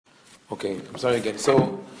Okay, I'm sorry again.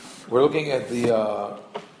 So, we're looking at the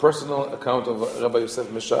personal account of Rabbi Yosef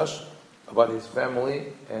Meshash about his family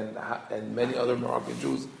and many other Moroccan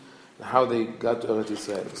Jews and how they got to Eretz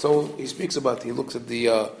Israel. So he looks at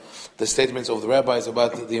the statements of the rabbis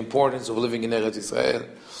about the importance of living in Eretz Israel,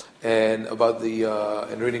 and about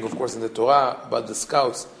and reading, of course, in the Torah about the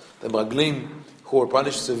scouts, the Meraglim, who were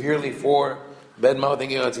punished severely for bad mouthing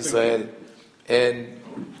Eretz Israel, and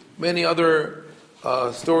many other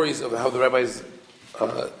stories of how the rabbis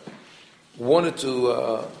wanted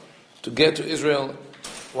to get to Israel.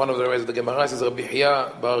 One of the rabbis of the Gemara says, Rabbi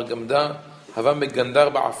Hiya bar Gamda, Hava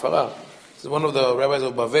Megandar ba'afara. This is one of the rabbis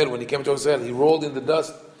of Bavel. When he came to Israel, he rolled in the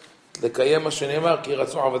dust. Lekayem shenemar ki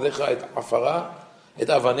ratzu avadecha et afara, et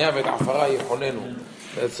avanea ve'et afara yichonenu.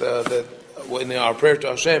 That's that. In our prayer to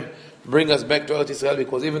Hashem, bring us back to Eretz Israel,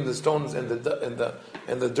 because even the stones and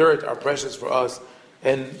the dirt are precious for us.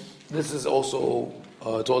 And this is also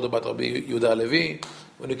told about Rabbi Yehuda Levi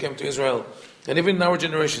when he came to Israel. And even in our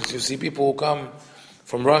generations, you see people who come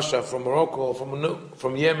from Russia, from Morocco,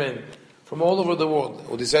 from Yemen, from all over the world,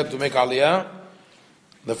 who decide to make Aliyah.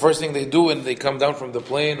 The first thing they do when they come down from the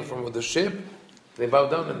plane or from the ship, they bow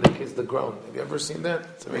down and they kiss the ground. Have you ever seen that?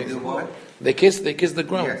 It's amazing. They kiss the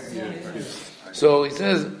ground. Yes. So he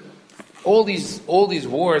says, all these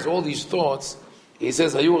wars, all these thoughts, he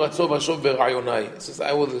says, he says,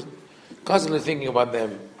 I was constantly thinking about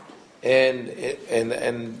them. And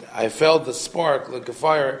I felt the spark, like a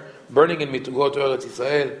fire, burning in me to go to Eretz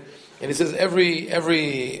Israel. And he says,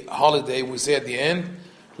 every holiday we say at the end,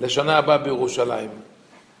 L'shana haba b'Yerushalayim,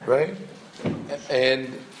 right?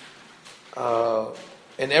 And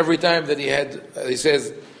every time that he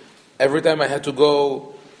says, every time I had to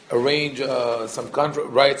go arrange write some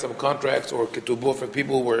contracts or ketubot for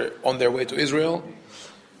people who were on their way to Israel,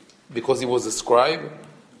 because he was a scribe,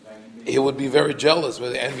 he would be very jealous,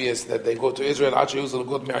 very envious that they go to Israel.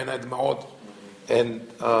 And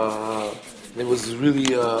it was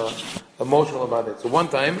really emotional about it. So one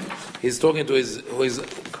time, he's talking to his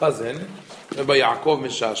cousin, Rabbi Yaakov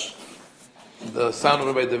Meshash, the son of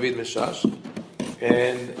Rabbi David Meshash,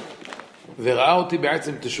 and he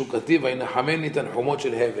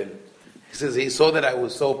says he saw that I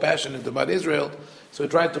was so passionate about Israel, so he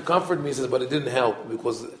tried to comfort me. He says, but it didn't help,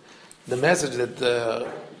 because the message that the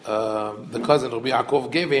cousin Rabbi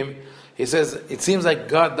Yaakov gave him, he says, it seems like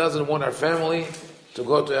God doesn't want our family to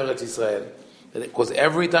go to Eretz Israel, because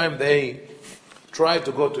every time they tried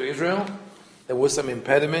to go to Israel, there was some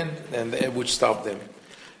impediment and which stopped them.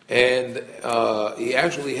 And he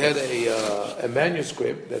actually had a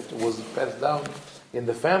manuscript that was passed down in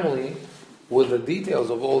the family with the details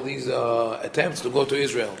of all these attempts to go to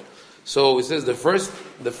Israel. So he says the first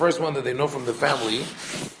one that they know from the family,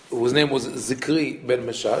 whose name was Zikri ben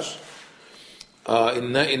Meshash,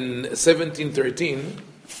 in 1713,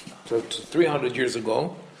 so 300 years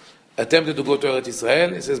ago, attempted to go to Eretz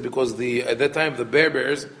Israel. He says because at that time the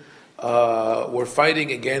Berbers were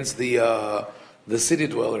fighting against the city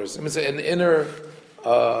dwellers. It's an inner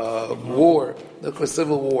war, a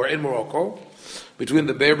civil war in Morocco between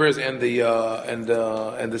the Berbers and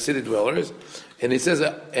the city dwellers. And he says,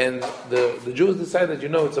 and the Jews decided,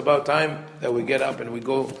 it's about time that we get up and we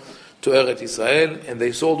go to Eretz Israel. And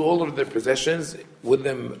they sold all of their possessions, with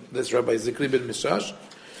them this Rabbi Zikri ben Meshash.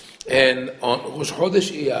 And on Rosh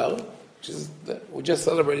Chodesh Iyar, we just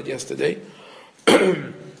celebrated yesterday,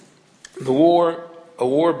 a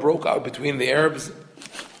war broke out between the Arabs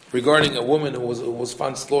regarding a woman who was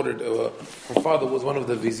found slaughtered. Her father was one of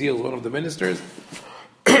the viziers, one of the ministers.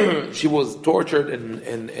 She was tortured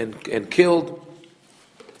and killed.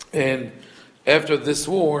 And after this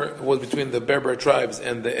war was between the Berber tribes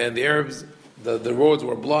and the Arabs, the roads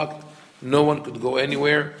were blocked. No one could go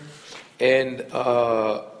anywhere. And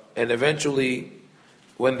eventually,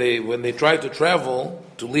 when they tried to travel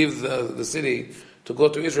to leave the city to go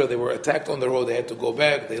to Israel, they were attacked on the road. They had to go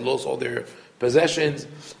back. They lost all their possessions.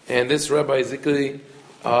 And this Rabbi Zikri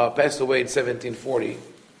passed away in 1740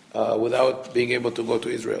 without being able to go to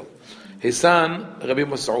Israel. His son, Rabbi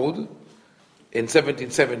Masoud, in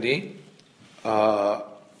 1770,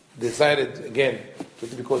 decided again,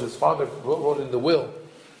 because his father wrote in the will,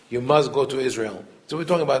 you must go to Israel. So we're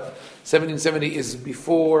talking about 1770 is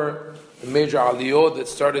before the major aliyot that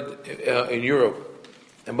started in Europe.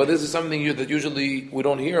 But this is something that usually we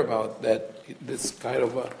don't hear about, that this kind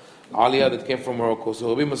of aliyah that came from Morocco.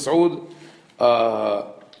 So Rabbi Masoud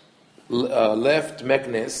left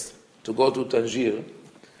Meknes to go to Tangier,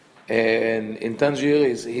 and in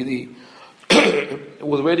Tangier he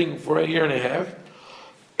was waiting for a year and a half.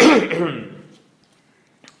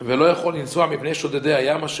 ולא יכול לנסוע מפני שודדי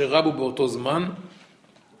הים אשר רבו באותו זמן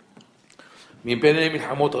מפני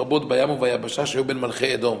מלחמות רבות בים וביבשה שהיו בין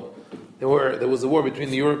מלכי אדום. There was a war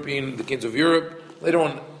between the kings of Europe. Later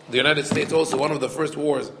on, the United States also, one of the first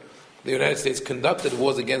wars the United States conducted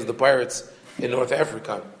was against the pirates in North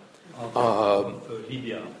Africa.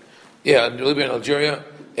 Libya. Yeah, Libya and Algeria.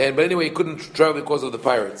 But anyway, he couldn't travel because of the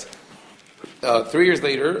pirates. 3 years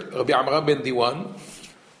later, Rabbi Amram ben Diwan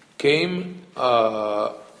came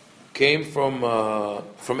from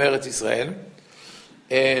Eretz Israel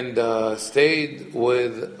and stayed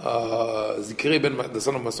with Zikri ben the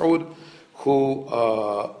son of Mas'ud, who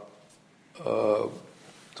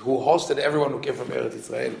hosted everyone who came from Eretz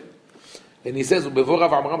Israel. And he says, ובבוא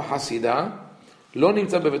רב עמרם חסידה, לא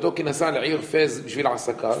נמצא בביתו כי נסע לעיר פז בשביל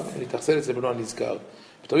עסקיו, ונתאכסל אצל בנו הנזכר.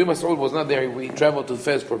 But Rabbi Mas'ud was not there, we traveled to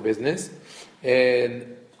Fez for business,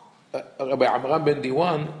 and Rabbi Amram ben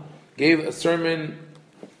Diwan gave a sermon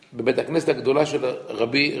בבית הכנסת הגדולה של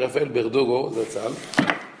רבי רפאל ברדוגו, זצ"ל.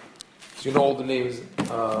 So you know all the names.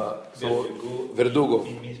 Verdugo.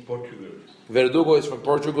 It means Portugal. Verdugo is from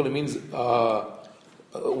Portugal, it means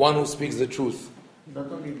one who speaks the truth.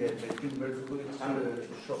 Not only that, I think Verdugo is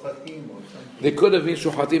Shohatim or something. They could have been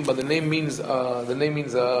Shohatim, but the name means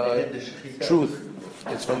truth.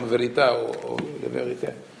 It's from Verita or the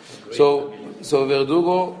Verite. So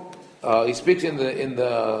Verdugo, he speaks in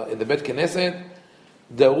the Bet Knesset.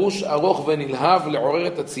 דרוש ארוך ונלהב לעורר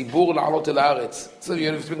את הציבור לעלות אל הארץ. So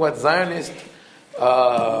you speak about Zionist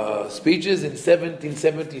speeches in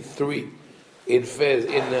 1773 in Fez,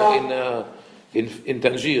 in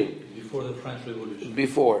Tangier. Before the French Revolution.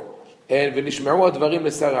 Before. And ונשמעו הדברים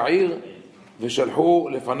לשר העיר ושלחו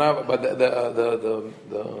לפניו, but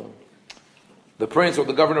the prince or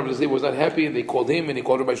the governor of the city was not happy. They called him and he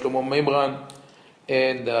called Rabbi Shlomo Memran.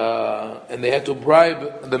 And they had to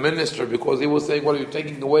bribe the minister because he was saying, "What are you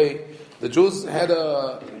taking away?" The Jews had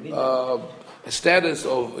a status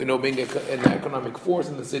of being an economic force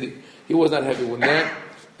in the city. He was not happy with that.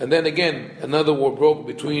 And then again, another war broke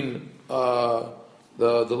between the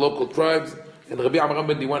local tribes. And Rabbi Amram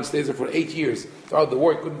ben Diwan stays there for 8 years. Throughout the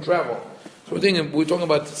war, he couldn't travel. So we're talking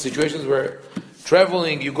about situations where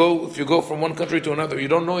traveling, if you go from one country to another, you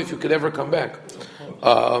don't know if you could ever come back.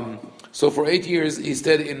 So for 8 years he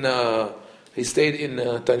stayed in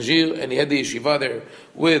Tangier, and he had the yeshiva there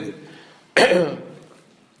with.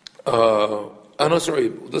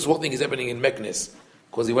 This whole thing is happening in Meknes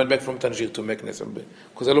because he went back from Tangier to Meknes.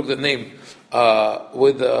 Because I looked at the name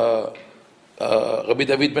with Rabbi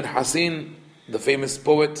David ben Hassin, the famous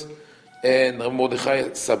poet, and Rabbi Mordechai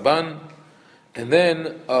Saban, and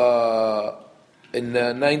then in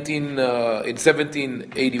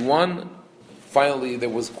 1781. Finally, there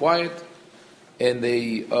was quiet, and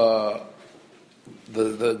the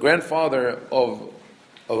grandfather of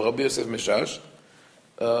Rabbi Yosef Meshash,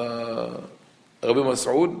 Rabbi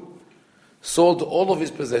Mas'ud, sold all of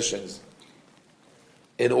his possessions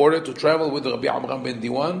in order to travel with Rabbi Amram ben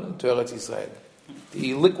Diwan to Eretz Israel.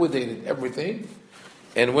 He liquidated everything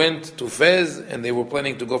and went to Fez, and they were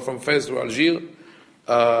planning to go from Fez to Algiers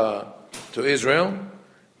to Israel,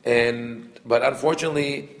 but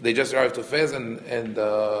unfortunately, they just arrived to Fez, and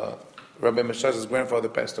Rabbi Meshash's grandfather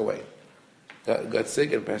passed away. Got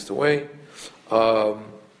sick and passed away.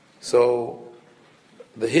 So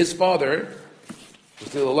his father was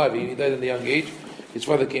still alive. He died in a young age. His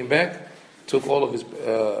father came back, took all of his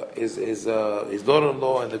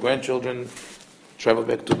daughter-in-law and the grandchildren, traveled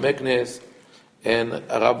back to Meknes, and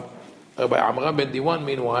Rabbi Amram ben Diwan,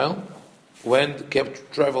 meanwhile,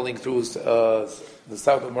 kept traveling through the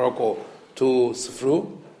south of Morocco to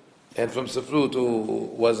Safrou, and from Safrou to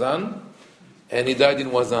Wazan, and he died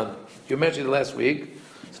in Wazan. You mentioned last week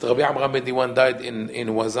that Rabbi Amram ben Diwan died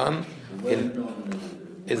in Wazan.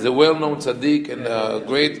 Is a well-known tzaddik and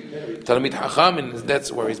great Talmid Chacham, and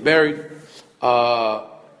that's where he's buried.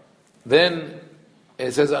 Then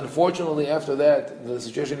it says, unfortunately, after that, the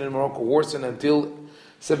situation in Morocco worsened until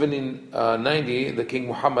 1790. The King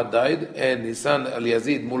Muhammad died, and his son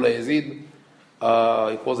Al-Yazid, Mullah Yazid,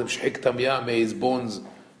 he calls him Shahik Tamya, may his bones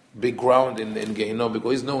be ground in Gehinnom,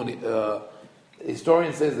 because he's known.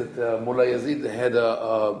 Historian says that Mullah Yazid had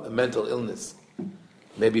a mental illness.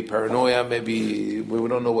 Maybe paranoia, maybe we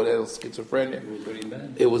don't know what else, schizophrenia.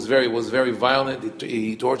 It was very violent.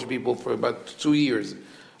 He tortured people for about 2 years.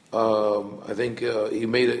 I think he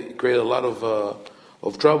created a lot of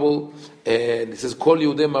trouble. And he says, "Kol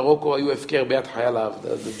Yehudei Morocco hayu hefker be'at hayalav."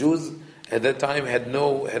 The Jews at that time had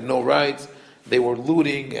no rights. They were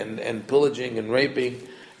looting and pillaging and raping,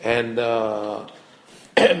 and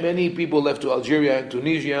many people left to Algeria and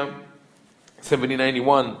Tunisia.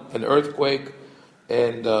 1791, an earthquake.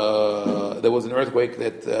 And there was an earthquake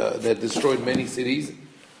that destroyed many cities.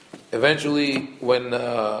 eventually, when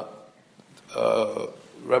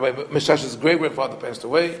Rabbi Messas' great-grandfather passed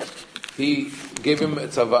away, he gave him a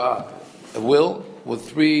tzava'ah, a will with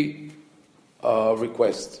 3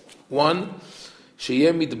 requests. 1,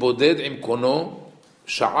 שיהיה מתבודד עם קונו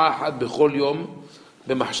שעה אחת בכל יום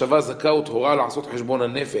במחשבה זכה וטהורה לעשות חשבון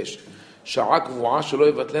הנפש, שעה קבועה שלא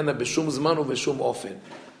יבטלנה בשום זמן ובשום אופן.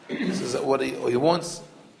 This is what he wants.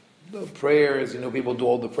 The prayers, people do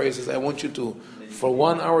all the prayers. He says, I want you to, for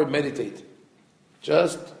 1 hour, meditate.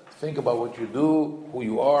 Just think about what you do, who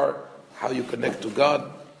you are, how you connect to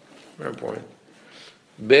God. Very important.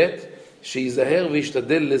 ב' שיזהר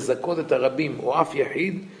וישתדל לזכות את הרבים או אף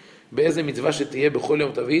יחיד באיזה מצווה שתהיה בכל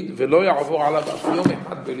יום תמיד ולא יעבור עליו אף יום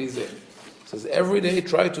אחד בלי זה. Says every day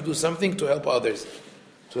try to do something to help others,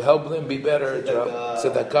 to help them be better,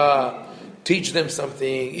 tzedakah, teach them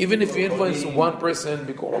something, even if you influence one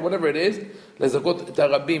person or whatever it is. לזכות את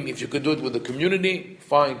הרבים, if you could do it with the community,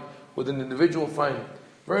 fine, with an individual, fine.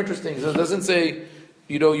 Very interesting. So it doesn't say,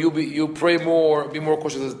 you pray more, be more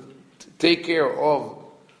cautious. Take care of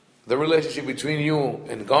the relationship between you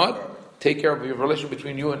and God. Take care of your relationship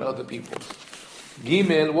between you and other people.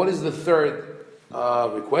 Gimel, what is the third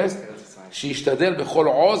request? שישתדל בכל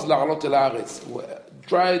עוז לעלות אל הארץ.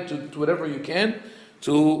 Try to do whatever you can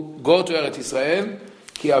to go to Eretz Israel.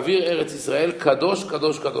 כי אוויר ארץ ישראל קדוש,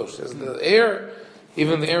 קדוש, קדוש. Says the air,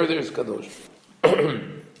 even the air there is kadosh.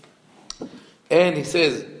 And he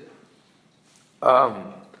says,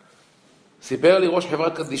 סיפר לי ראש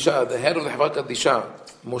חברת קדישה, the head of the חברת קדישה,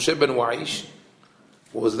 משה בן ואיש,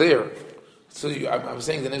 was there. So I'm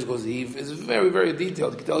saying the next goes, he is very, very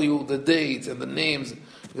detailed. He can tell you the dates and the names,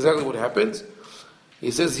 exactly what happens.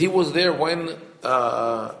 He says he was there when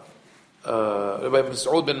Rabbi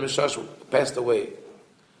Mas'ud ben Mishash passed away.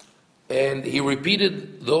 And he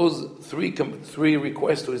repeated those three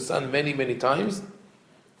requests to his son many, many times.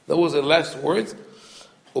 That was the last words.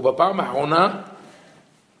 ובפעם האחרונה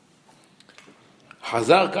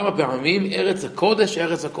חזר כמה פעמים ארץ הקודש,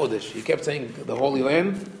 ארץ הקודש. He kept saying the Holy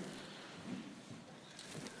Land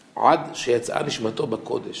עד שיצאה נשמתו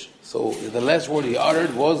בקודש. So the last word he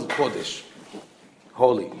uttered was קודש,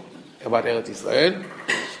 holy, about Eretz Israel.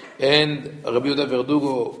 And Rabbi Yehuda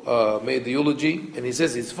Verdugo made the eulogy, and he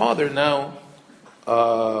says his father now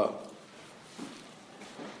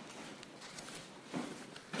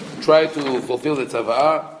tried to fulfill the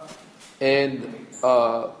tzava'ah, and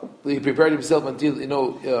he prepared himself until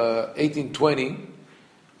 1820.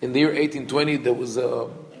 In the year 1820, there was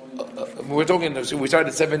we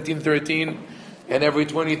started 1713, and every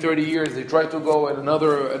 20-30 years they tried to go, and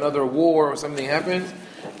another war or something happens,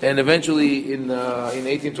 and eventually in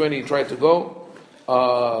 1820 he tried to go.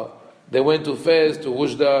 They went to Fez, to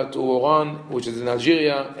Oujda, to Oran, which is in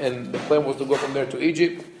Algeria, and the plan was to go from there to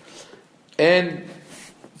Egypt. And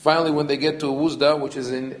finally, when they get to Oujda, which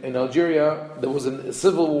is in Algeria, there was a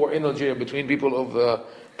civil war in Algeria between people of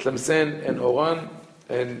Tlemcen and Oran,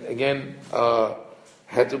 and again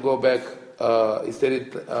had to go back. He stayed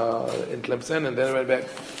in Tlemcen and then went back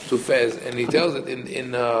to Fez. And he tells that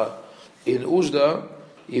in Oujda,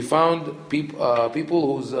 he found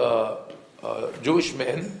people whose Jewish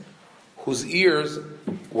men whose ears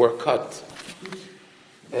were cut.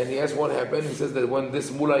 And he asked what happened. He says that when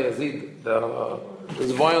this Mullah Yazid,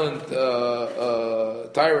 this violent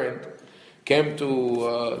tyrant, came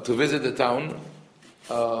to visit the town,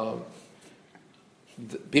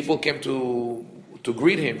 people came to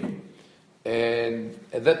greet him. And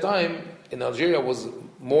at that time, in Algeria, was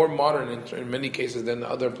more modern in many cases than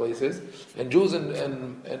other places. And Jews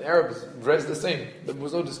and Arabs dressed the same. There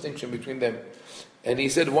was no distinction between them. And he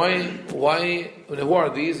said, why, who are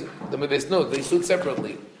these? They stood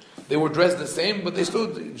separately. They were dressed the same, but they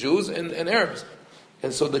stood, Jews and Arabs.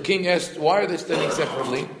 And so the king asked, why are they standing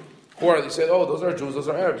separately? Who are they? He said, those are Jews, those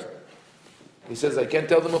are Arabs. He says, I can't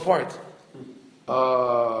tell them apart.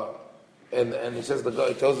 And he says,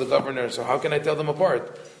 he tells the governor, so how can I tell them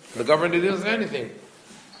apart? And the governor didn't say anything.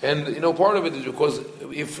 And part of it is because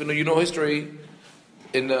if history,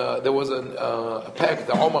 there was a pact,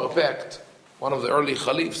 the Omar Pact. One of the early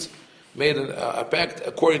caliphs made a pact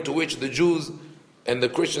according to which the Jews and the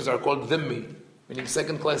Christians are called dhimmi, meaning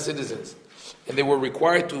second-class citizens, and they were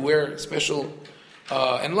required to wear special.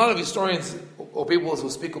 And a lot of historians or people who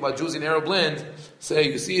speak about Jews in Arab land say,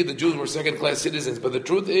 you see, the Jews were second-class citizens, but the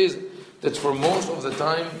truth is that for most of the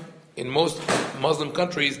time, in most Muslim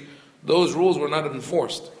countries, those rules were not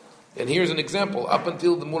enforced. And here's an example. Up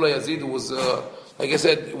until the Mullah Yazid was, like I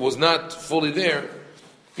said, was not fully there,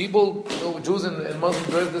 people, Jews and Muslims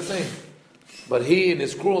dressed the same. But he, in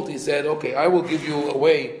his cruelty, said, okay, I will give you a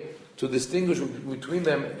way to distinguish between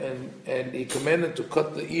them, and he commanded to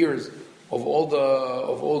cut the ears of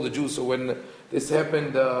all the Jews. So when this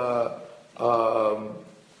happened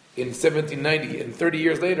in 1790, and 30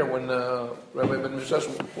 years later, when Rabbi Ben Mishash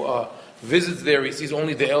visits there, he sees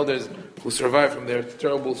only the elders who survived from there. It's a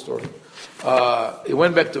terrible story. He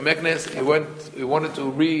went back to Meknes. He wanted to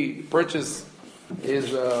repurchase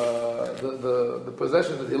his the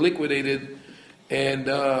possessions that he liquidated, and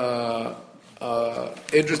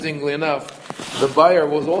interestingly enough, the buyer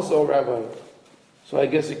was also a rabbi. So I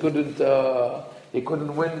guess he couldn't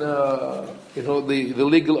win the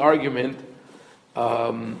legal argument.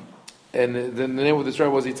 And then the name of this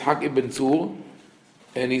rabbi was Yitzhak ibn Tzur,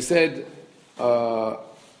 and he said, the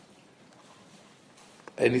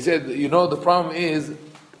problem is,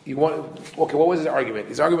 what was his argument?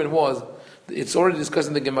 His argument was, it's already discussed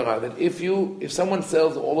in the Gemara, that if someone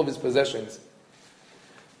sells all of his possessions,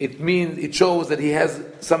 it shows that he has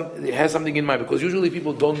something in mind, because usually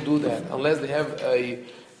people don't do that unless they have a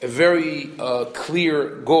very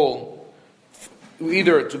clear goal,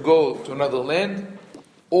 either to go to another land,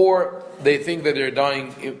 or they think that they're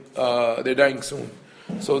dying soon.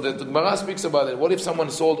 So the Gemara speaks about it. What if someone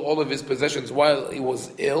sold all of his possessions while he was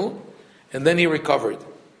ill, and then he recovered?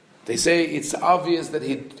 They say it's obvious that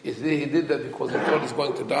he did that because he thought he's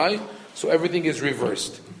going to die, so everything is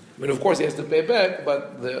reversed. I mean, of course, he has to pay back,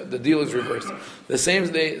 but the deal is reversed. The same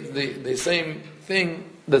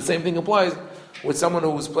thing applies with someone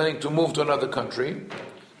who was planning to move to another country,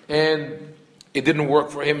 and it didn't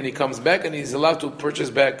work for him, and he comes back, and he's allowed to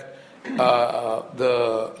purchase back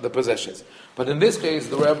the possessions. But in this case,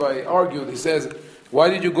 the rabbi argued. He says,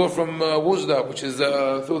 "Why did you go from Wuzda, which is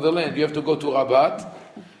through the land? You have to go to Rabat,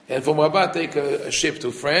 and from Rabat take a ship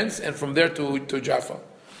to France, and from there to Jaffa."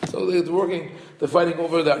 So they're fighting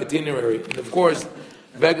over the itinerary. And of course,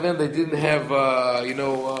 back then they didn't have,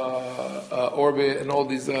 Orbit and all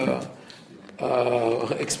these,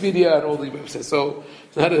 Expedia and all these websites.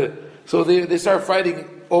 So they start fighting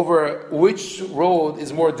over which road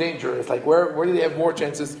is more dangerous. Like where do they have more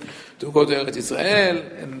chances to go to Eretz Israel?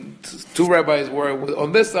 And two rabbis were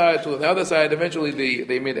on this side, two on the other side. Eventually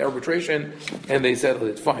they made arbitration and they settled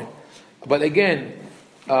it. Fine. But again,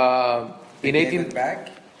 in 18 back?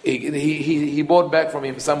 He bought back from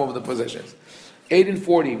him some of the possessions.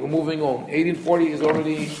 1840, we're moving on. 1840 is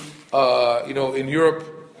already, in Europe,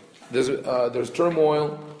 there's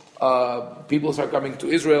turmoil. People start coming to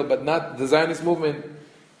Israel, but the Zionist movement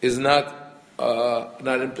is not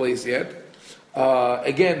in place yet.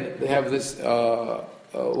 Again, they have this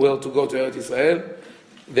will to go to Eretz Israel.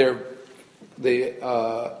 They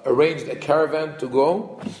arranged a caravan to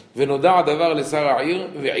go.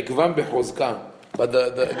 But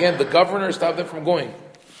again, the governor stopped them from going.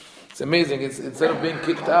 It's amazing. Instead of being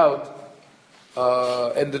kicked out,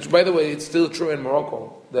 by the way, it's still true in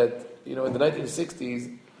Morocco that in the 1960s,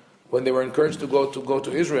 when they were encouraged to go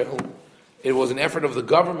to Israel, it was an effort of the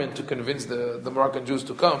government to convince the Moroccan Jews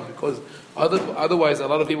to come, because otherwise a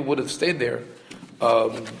lot of people would have stayed there.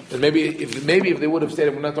 And maybe if they would have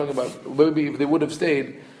stayed, we're not talking about, maybe if they would have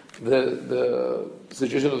stayed, the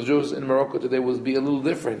situation of the Jews in Morocco today would be a little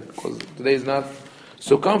different, because today is not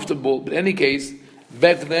so comfortable. But in any case,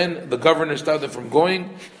 back then the governor stopped them from going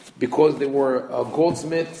because they were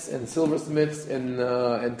goldsmiths and silversmiths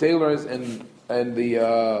and tailors and they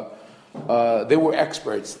were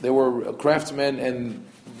experts. They were craftsmen, and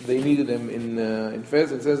they needed them in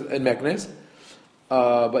Fez. It says in Meknes.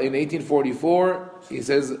 But in 1844, he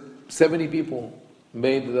says 70 people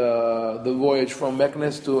made the voyage from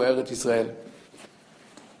Meknes to Eretz Israel.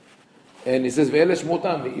 And he says, Ve'ele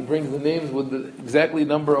Shmotam, he brings the names with the exactly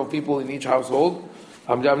number of people in each household.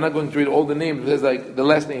 I'm not going to read all the names. It says like the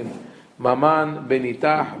last name. Maman, Ben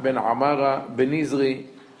Itah, Ben Amara, Ben Izri,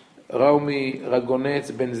 Raumi,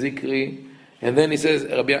 Ragonetz, Ben Zikri. And then he says,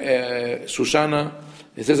 Shoshana.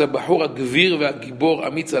 He says, Abahur Gvir ve'Gibor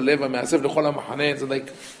Amitz Alev Me'asef L'chol HaMachaneh. So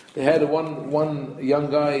like, they had one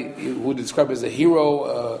young guy who described as a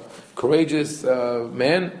hero, courageous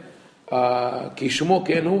man. Kishmo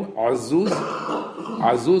Kenu Azuz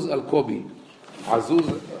Al-Kobi.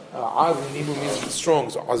 Azuz, Az in Hebrew means strong.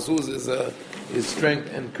 So Azuz is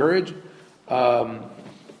strength and courage.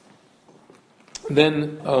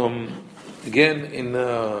 Then again in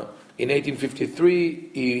 1853,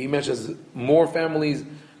 he mentions more families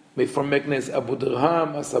from Meknes: Abu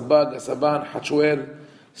Dirham, Asabag, Asaban, Hachuel,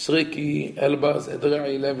 Shriki, Elbaz,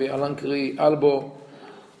 Edrei, Levi, Alankri, Albo.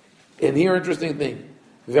 And here, interesting thing: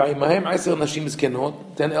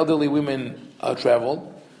 10 elderly women traveled.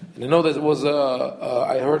 And I know that it was.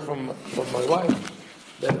 I heard from my wife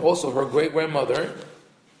that also her great grandmother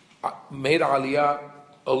made Aliyah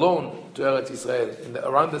alone to Eretz Israel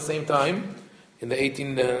around the same time, in the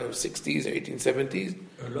 1860s, 1870s.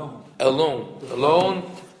 Alone.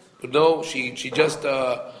 No, she just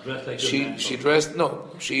dressed like she dressed. No,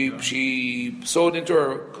 she sewed into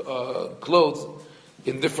her clothes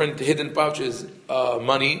in different hidden pouches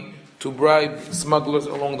money to bribe smugglers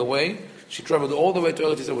along the way. She traveled all the way to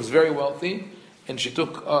Eretz Israel. Was very wealthy, and she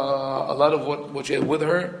took a lot of what she had with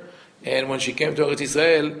her. And when she came to Eretz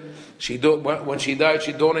Israel, when she died,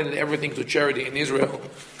 she donated everything to charity in Israel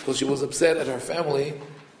because she was upset at her family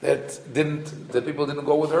that people didn't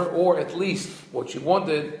go with her, or at least what she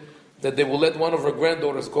wanted, that they will let one of her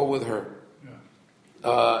granddaughters go with her,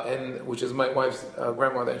 and which is my wife's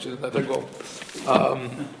grandmother, and she didn't let her go.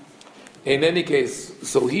 In any case,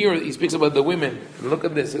 so here he speaks about the women. Look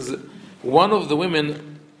at this. Is one of the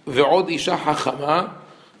women, ועוד אישה חכמה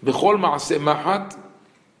בכל מעשה מחט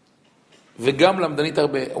וגם למדנית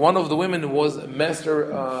הרבה. One of the women was a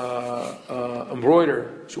master embroider.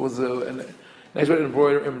 She was an expert in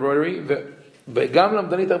embroidery. וגם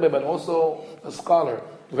למדנית הרבה, but also a scholar,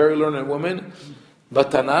 very learned woman.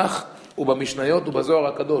 בתנ"ך ובמשניות ובזוהר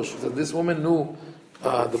הקדוש. So this woman knew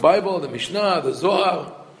the Bible, the Mishnah, the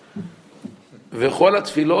Zohar, וכל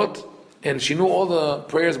התפילות, and she knew all the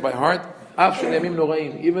prayers by heart. אף של ימים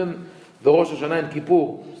נוראים, even the Rosh Hashanah and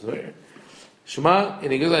Kippur. Shema,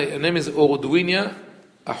 and her name is Ordwinia,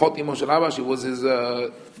 Achot Imo Shel Abba. She was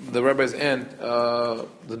the rabbi's aunt,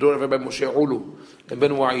 the daughter of Rabbi Moshe Ulu, and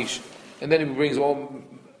Ben Wa'ish. And then he brings all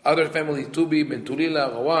other families, Tubi, Ben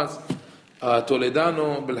Tulila, Rawas,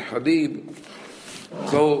 Toledano, Bel Hadid.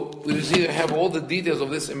 So we see they have all the details of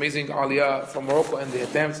this amazing aliyah from Morocco and the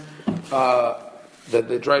attempts that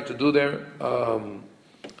they tried to do there.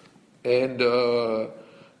 And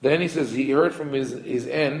then he says he heard from his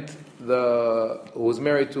aunt, who was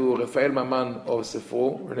married to Rafael Maman of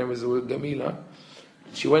Sefo. Her name is Gamila.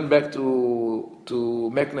 She went back to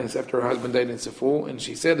Meknes after her husband died in Sefo, and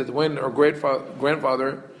she said that when her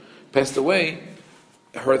grandfather passed away,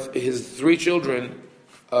 his three children,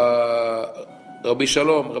 Rabbi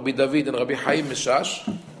Shalom, Rabbi David, and Rabbi Haim Meshash.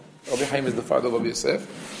 Rabbi Haim is the father of Rabbi Yosef.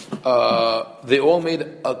 They all made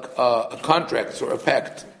a contract or a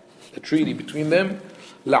pact, a treaty between them.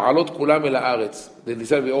 La'alot kulam el haaretz. They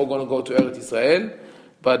decided we're all going to go to Eretz Israel,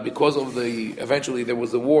 but because of eventually there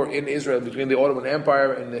was a war in Israel between the Ottoman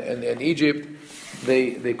Empire and Egypt,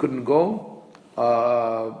 they couldn't go,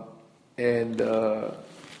 and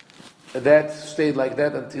that stayed like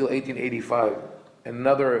that until 1885.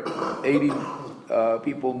 Another 80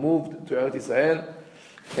 people moved to Eretz Israel,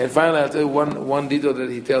 and finally I'll tell you one detail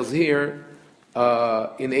that he tells here.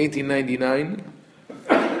 In 1899,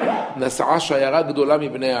 נסעה שיירה גדולה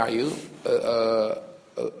מבני העיר, a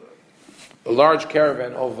large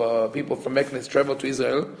caravan of people from Meknes traveled to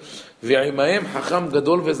Israel, ועמהם חכם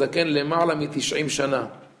גדול וזקן למעלה מ-90 שנה,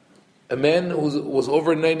 a man who was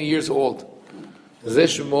over 90 years old. זה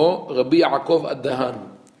שמו רבי יעקב הדהן.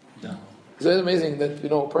 It's amazing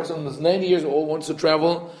that a person who's 90 years old wants to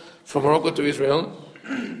travel from Morocco to Israel.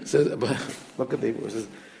 Says, look at the verse. Says,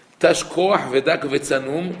 תש כוח ודק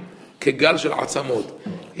וצנום כגל של עצמות.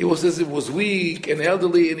 He says it was weak and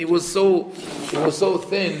elderly, and he was so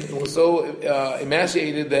thin, he was so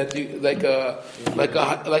emaciated that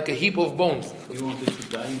like a heap of bones. He wanted to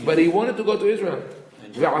die. But he wanted to go to Israel.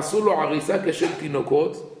 ועשו לו עריסה כשל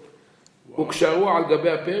תינוקות, וקשרו על גבי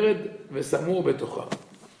הפרד ושמו בתוכה.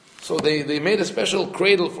 So they made a special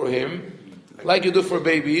cradle for him, like you do for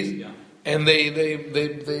babies, and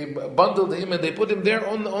they bundled him and they put him there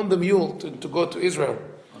on the mule to go to Israel.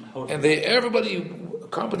 And everybody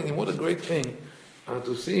accompanied him. What a great thing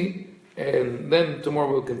to see. And then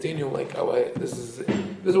tomorrow we'll continue. This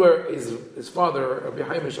is where his father, Rabbi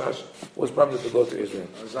Haim Meshash, was promised to go to Israel.